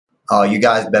Oh, you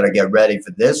guys better get ready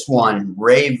for this one.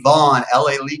 Ray Vaughn,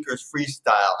 LA Leakers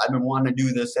freestyle. I've been wanting to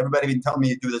do this. Everybody been telling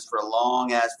me to do this for a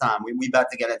long ass time. We about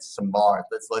to get into some bars.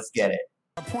 Let's get it.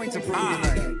 Point to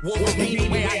prove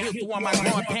Wolverine, way I heal through all my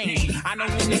growing pain. I know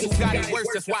niggas who got it worse,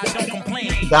 that's why I don't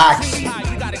complain. Facts.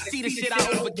 You gotta see the shit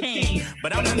I overcame.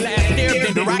 But I'm the last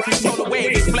airbender, I control the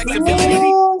wave, it's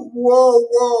flexibility. Whoa.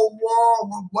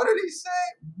 What did he say?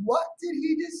 What did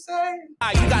he just say?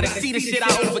 You gotta see the shit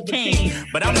I overcame.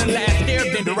 But I'm the last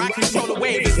airbender, I control the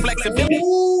wave, it's flexibility.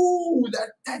 Ooh,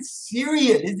 that's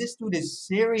serious. This dude is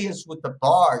serious with the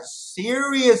bars.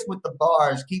 Serious with the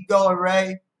bars. Keep going,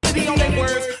 Ray. On their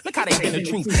words, look how they get the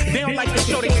truth. They don't like to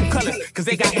show their true colors because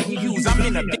they got hidden views. I'm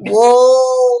in a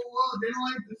whoa, they don't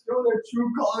like to show their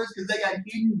true colors because they got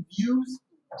hidden views.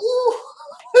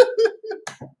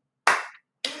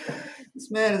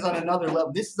 This man is on another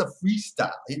level. This is a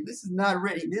freestyle. This is not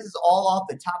ready. This is all off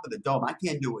the top of the dome. I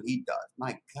can't do what he does.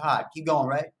 My God, keep going,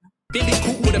 right? Billy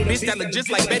Coop with a bitch that look just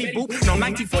like Betty Boop. No,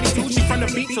 1942, she from the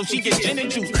beach, so she gets gin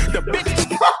and juice. The bitch.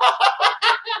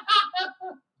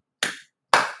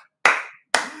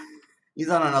 He's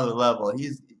on another level.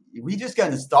 We just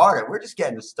getting started. We're just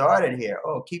getting started here.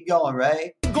 Oh, keep going,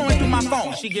 Ray. Going through my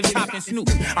phone, she gives Top and Snoop.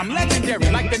 I'm legendary,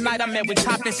 like the night I met with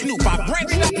Top and Snoop. I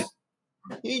branched out.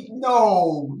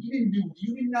 No, you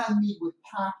did not meet with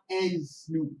Pac and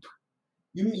Snoop.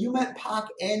 You met Pac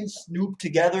and Snoop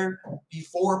together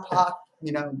before Pac,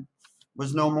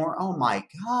 was no more. Oh my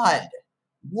God.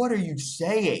 What are you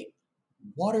saying?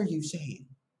 What are you saying?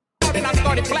 Then I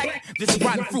started black. This is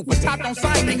rotten fruit, but Top don't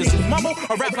sign niggas who mumble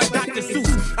or rap like Dr.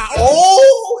 Seuss.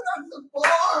 Oh, that's a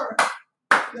bar.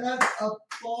 That's a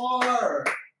bar.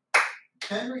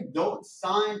 Henry, don't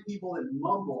sign people that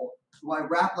mumble. So I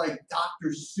rap like Dr.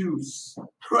 Seuss.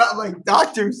 Rap like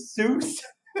Dr. Seuss?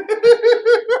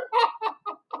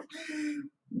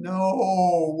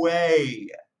 No way.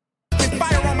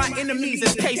 Fire on my enemies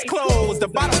is case closed. The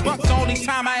bottom bunk's the only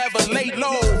time I ever laid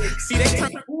low. See, they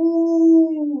turn.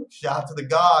 Ooh, shout to the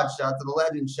God, shout to the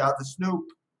legend, shout to Snoop.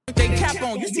 They cap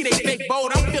on, you see they fake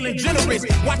bold. I'm feeling generous.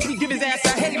 Watch me give his ass a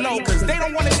halo, cause they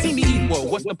don't want to see me eat. Well,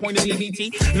 what's the point of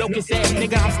EBT? Locust ass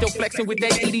nigga, I'm still flexing with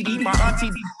that EDD. My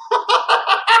auntie.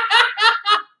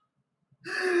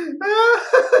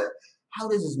 How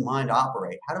does his mind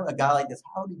operate? How do a guy like this,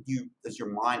 does your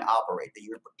mind operate that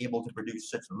you're able to produce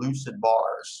such lucid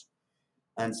bars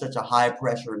and such a high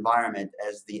pressure environment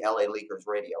as the LA Leakers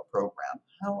radio program?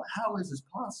 How is this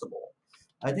possible?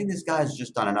 I think this guy's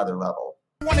just on another level.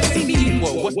 Wanna see me eat?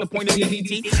 Well, what's the point of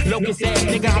EBT? Locust ass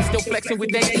nigga, I'm still flexing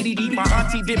with that EDD. My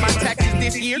auntie did my taxes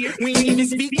this year. We ain't even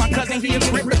speak. My cousin here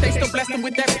grip, but they still blessed him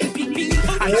with that PPP.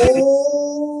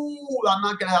 I'm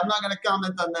not gonna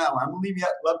comment on that one. I'm gonna leave it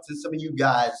up to some of you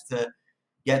guys to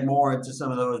get more into some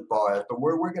of those bars. But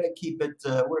we're gonna keep it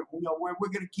we're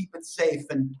gonna keep it safe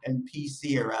and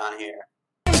PC around here.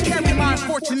 Carry my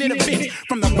unfortunate event.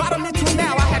 From the bottom until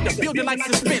now, I had to build it like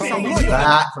suspense.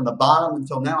 From the bottom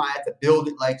until now, I had to build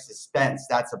it like suspense.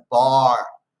 That's a bar.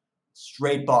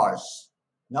 Straight bars.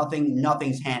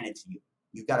 Nothing's handed to you.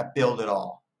 You've got to build it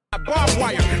all. Barbed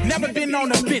wire, never been on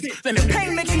the fence. Then if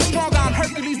pain makes you stronger, I'm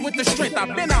Hercules with the strength.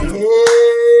 I've been out.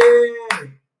 Yeah.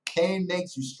 Pain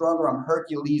makes you stronger. I'm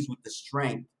Hercules with the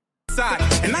strength.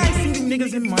 And I ain't seen you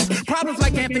niggas in months. Problems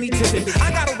like Anthony Tippett.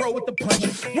 I gotta roll with the punch.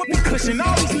 Whoopee cushion.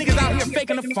 All these niggas out here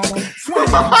faking the funk.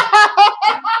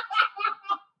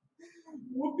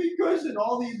 Whoopee cushion.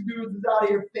 All these dudes is out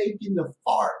here faking the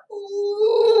fart.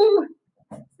 Ooh.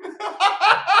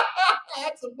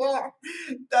 That's a bar.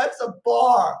 That's a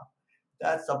bar.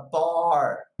 That's a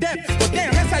bar. Well,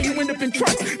 damn, that's how you end up in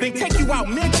trucks. They take you out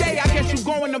midday, I guess you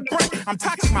going to brunch. I'm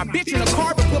toxic, my bitch in the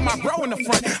car, but put my bro in the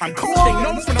front. I'm cold, they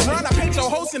know from the run, I paint your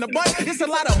host in the butt. It's a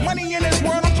lot of money in this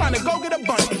world, I'm trying to go get a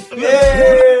bunch.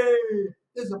 Yay!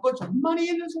 There's a bunch of money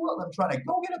in this world, I'm trying to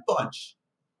go get a bunch.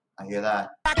 I hear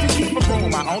that. I can keep a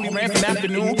room, I only ran from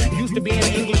afternoon. Used to be in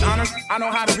English honors, I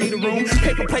know how to read a room.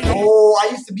 Paper plate. Oh,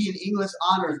 I used to be in English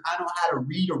honors, I know how to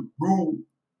read a room.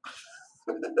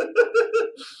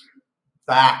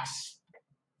 Facts.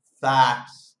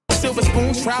 Silver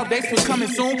spoons, trial dates was coming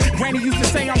soon. Granny used to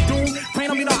say I'm doomed.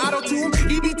 Playing on me no auto-tune.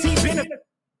 EBT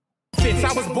benefits.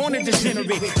 I was born a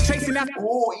degenerate. Chasing after.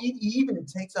 Oh, he even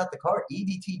takes out the card.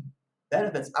 EBT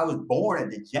benefits. I was born a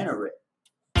degenerate.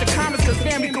 The comments cause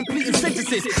family completing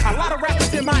sentences. A lot of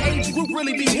rappers in my age group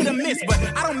really be hit or miss, but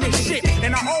I don't miss shit,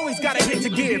 and I always got a hit to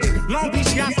give. Long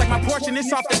Beach yachts like my portion,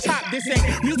 it's off the top. This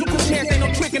ain't musical chairs, ain't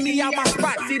no tricking me out my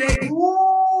spot. See they?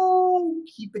 Ooh,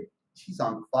 keep it. He's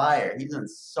on fire. He's in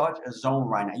such a zone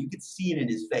right now. You can see it in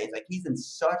his face. Like he's in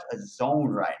such a zone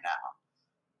right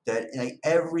now that like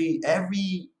every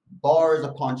bar is a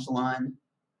punchline.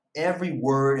 Every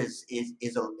word is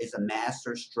a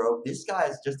master stroke. This guy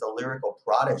is just a lyrical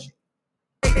prodigy.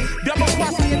 Double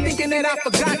cross me and thinking that I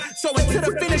forgot. So into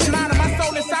the finish line of my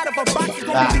soul inside of a box is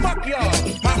gonna be fuck y'all.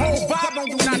 My whole vibe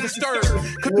don't do not disturb.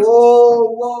 Whoa.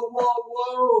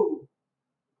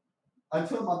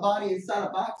 Until my body inside a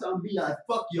box, I'm gonna be like,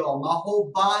 fuck y'all. My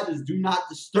whole vibe is do not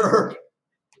disturb.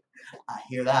 I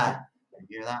hear that. I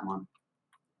hear that one.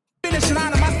 Finish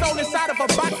line of my soul inside of a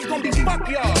box is gonna be fuck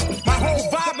y'all. My whole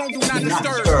vibe don't do not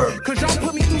disturb. Cause y'all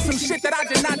put me through some shit that I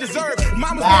did not deserve.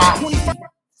 Mama's 25.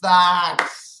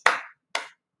 Facts.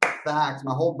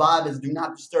 My whole vibe is do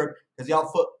not disturb because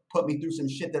y'all put me through some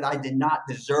shit that I did not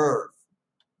deserve.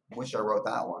 Wish I wrote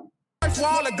that one. While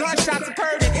all the gunshots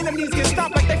occurred and enemies get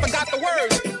stopped like they forgot the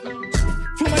words.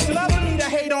 Too much love for me to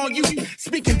hate on you.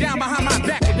 Speaking down behind my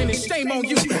back, but then it's shame on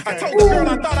you. I told the girl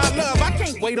I thought I love, I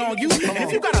can't wait on you. And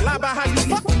if you gotta lie about how you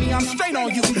fuck with me, I'm straight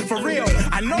on you. For real,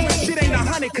 I know this shit ain't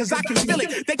 100 cause I can feel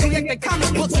it. They create their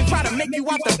comic books and try to make you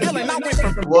out the villain. I went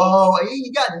from whoa,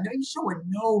 he's showing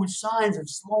no signs of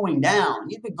slowing down.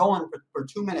 He's been going for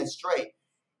 2 minutes straight.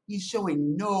 He's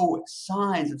showing no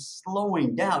signs of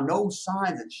slowing down, no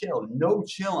signs of chill, no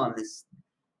chill on this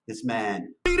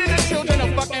man. Feeding the children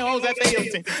of fucking hoes at the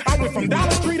Hilton. I went from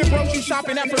Dollar Tree to grocery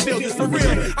shopping at Pavilions, for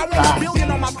real. I want $1 billion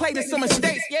on my plate and some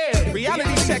mistakes, yeah.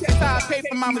 Reality check is how I pay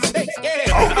for my mistakes, yeah.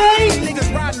 Okay.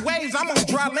 Niggas riding waves, I'm on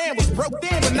dry land, was broke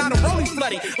in, but not a rolling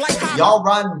flooding. Like how y'all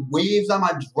riding waves on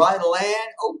my dry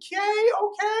land? Okay.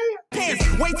 Pants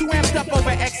way too amped up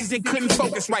over exes and couldn't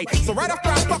focus right. So right after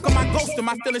I fuck on my ghost and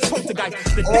my feelings poltergeist.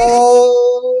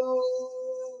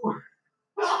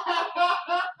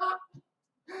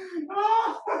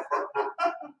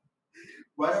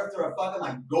 Right after I fucking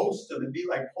like ghost him and be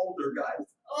like poltergeist.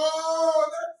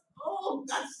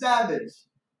 That's savage.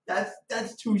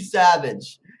 That's too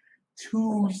savage.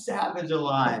 Too savage a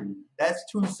line. That's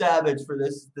too savage for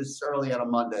this early on a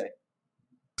Monday.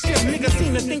 Shit, niggas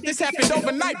seem to think this happened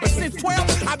overnight, but since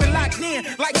 12, I've been locked in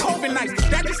like COVID nights.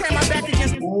 That just had my back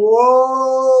against.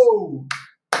 Whoa!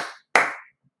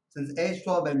 Since age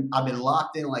 12, I've been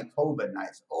locked in like COVID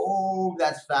nights. Oh,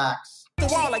 that's facts. The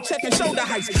wall like checking shoulder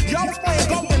heights. Y'all was playing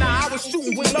golf and I was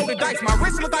shooting with loaded dice. My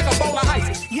wrist look like a bowl of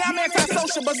ice. Yeah, I'm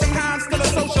antisocial, but somehow I'm still a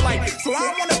socialite. So I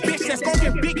don't want a bitch that's gonna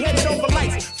get big-headed over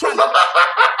lights.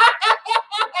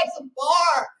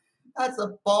 That's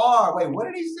a bar. Wait, what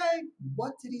did he say?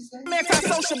 I'm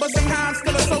antisocial, but somehow I'm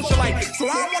still a socialite. So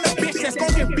I don't want a bitch that's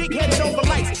gonna get big-headed over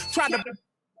lights. I don't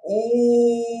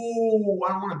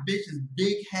want a bitch that's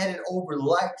big-headed over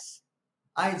likes.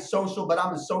 I ain't social, but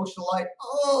I'm a socialite.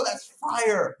 Oh, that's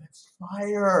fire.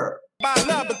 By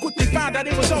love, but quickly found out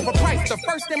it was overpriced. The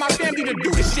first in my family to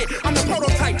do this shit. I'm the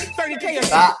prototype. 30K a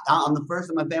shit. I'm the first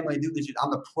in my family to do this shit. I'm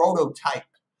the prototype.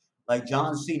 Like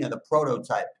John Cena, the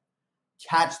prototype.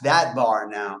 Catch that bar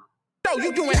now. So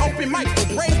you doing open mic.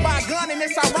 Was raised by a gun and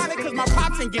it's ironic because my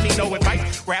pops ain't give me no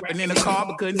advice. Rapping in the car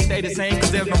but couldn't stay the same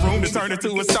because there's no room to turn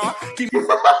into a star. Keep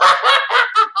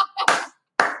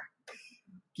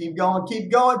going.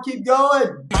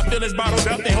 My feelings bottled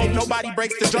up, they hope nobody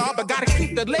breaks the jaw, but gotta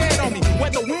keep the lid on me.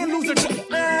 Whether win, lose, or draw,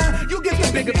 you get the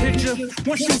bigger picture.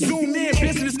 Once you zoom in,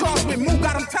 business cards with move,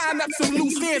 got them tying up some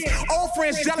loose ends. Old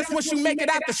friends jealous once you make it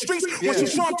out the streets. Once you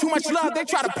show them too much love, they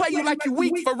try to play you like you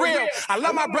weak, for real. I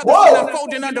love my brother, and I'm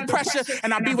folding under pressure,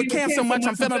 and I be with Cam so much,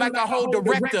 I'm feeling like a whole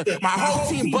director. My whole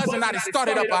team buzzing out, it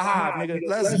started up a hive, nigga.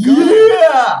 Let's go.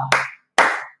 Yeah!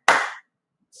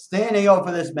 Standing up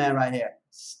for this man right here.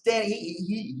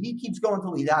 He keeps going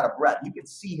until he's out of breath. You can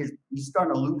see he's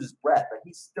starting to lose his breath, but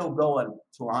he's still going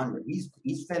to 100. He's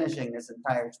finishing this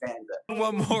entire stanza.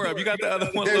 One more up. You got the other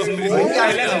one. He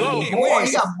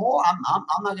got more.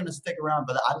 I'm not gonna stick around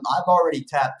for that. I've already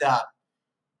tapped out.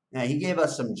 Yeah, he gave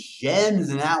us some gems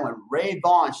in that one. Ray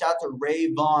Vaughan, shout out to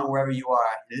Ray Vaughan wherever you are.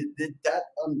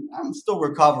 I'm still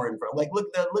recovering from. Like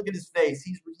look at his face.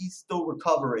 He's still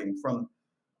recovering from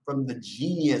the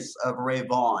genius of Ray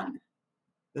Vaughan.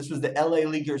 This was the LA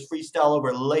Leakers freestyle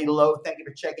over Lay Low. Thank you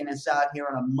for checking us out here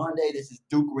on a Monday. This is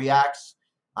Duke Reacts.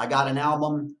 I got an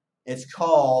album. It's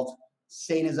called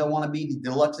Sane As I Want to Be. The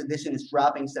deluxe edition is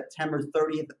dropping September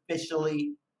 30th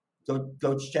officially. Go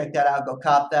check that out. Go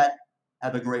cop that.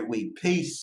 Have a great week. Peace.